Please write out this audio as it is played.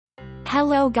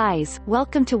Hello guys,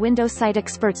 welcome to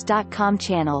WindowsSiteExperts.com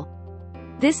channel.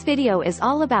 This video is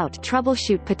all about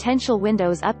troubleshoot potential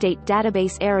Windows Update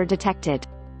database error detected.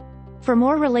 For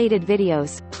more related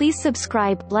videos, please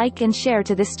subscribe, like and share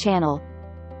to this channel.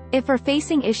 If you're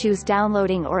facing issues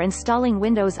downloading or installing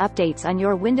Windows updates on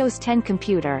your Windows 10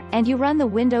 computer, and you run the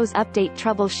Windows Update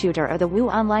Troubleshooter or the WU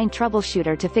Online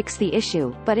Troubleshooter to fix the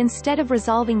issue, but instead of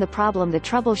resolving the problem the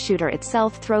troubleshooter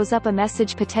itself throws up a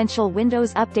message potential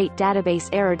Windows Update database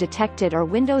error detected or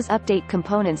Windows Update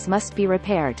components must be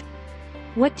repaired.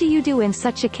 What do you do in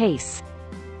such a case?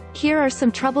 Here are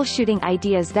some troubleshooting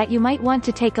ideas that you might want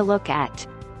to take a look at.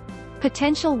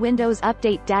 Potential Windows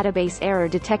Update database error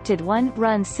detected. 1.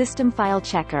 Run System File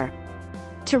Checker.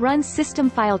 To run System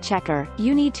File Checker,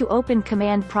 you need to open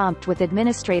Command Prompt with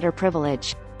Administrator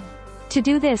Privilege. To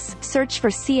do this, search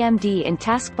for CMD in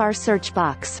Taskbar search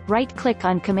box, right-click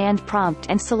on Command Prompt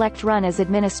and select Run as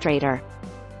Administrator.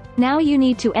 Now you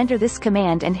need to enter this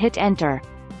command and hit Enter.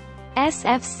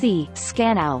 SFC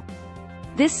Scan.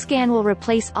 This scan will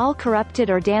replace all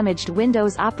corrupted or damaged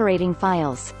Windows operating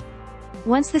files.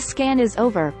 Once the scan is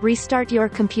over, restart your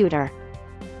computer.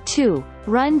 2.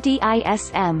 Run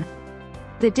DISM.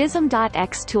 The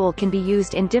DISM.x tool can be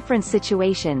used in different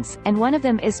situations, and one of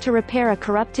them is to repair a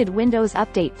corrupted Windows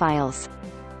Update files.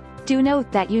 Do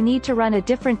note that you need to run a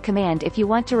different command if you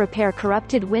want to repair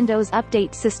corrupted Windows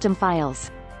Update system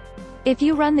files. If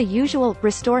you run the usual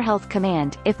Restore Health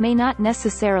command, it may not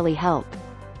necessarily help.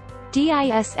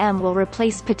 DISM will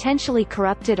replace potentially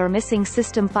corrupted or missing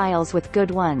system files with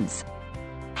good ones.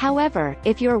 However,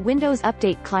 if your Windows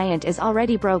Update client is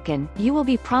already broken, you will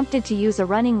be prompted to use a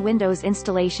running Windows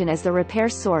installation as the repair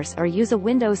source or use a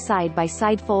Windows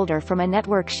side-by-side folder from a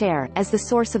network share as the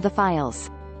source of the files.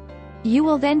 You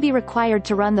will then be required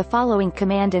to run the following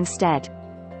command instead.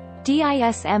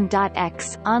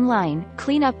 DISM.x, online,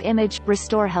 cleanup image,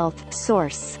 restore health,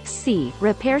 source, C,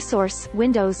 repair source,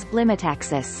 Windows, limit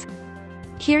access.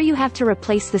 Here you have to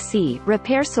replace the C,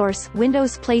 repair source,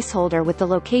 Windows placeholder with the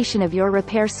location of your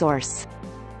repair source.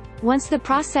 Once the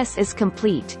process is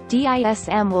complete,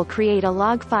 DISM will create a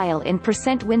log file in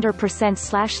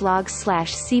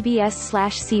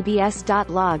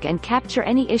 %window%/logs/cbs/cbs.log and capture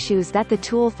any issues that the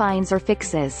tool finds or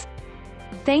fixes.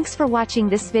 Thanks for watching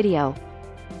this video.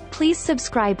 Please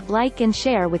subscribe, like and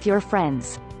share with your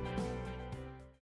friends.